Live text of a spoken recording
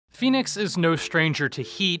Phoenix is no stranger to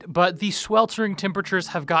heat, but the sweltering temperatures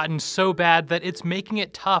have gotten so bad that it's making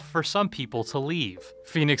it tough for some people to leave.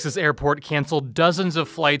 Phoenix's airport canceled dozens of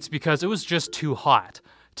flights because it was just too hot.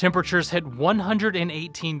 Temperatures hit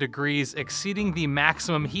 118 degrees, exceeding the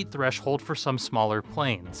maximum heat threshold for some smaller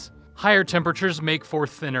planes. Higher temperatures make for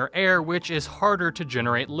thinner air, which is harder to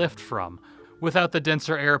generate lift from. Without the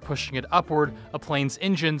denser air pushing it upward, a plane's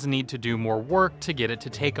engines need to do more work to get it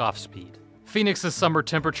to takeoff speed. Phoenix's summer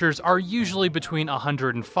temperatures are usually between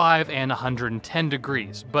 105 and 110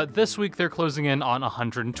 degrees, but this week they're closing in on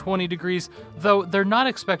 120 degrees, though they're not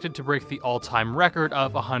expected to break the all-time record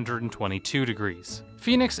of 122 degrees.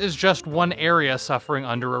 Phoenix is just one area suffering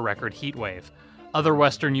under a record heat wave. Other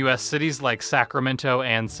western US cities like Sacramento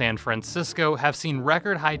and San Francisco have seen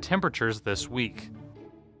record high temperatures this week.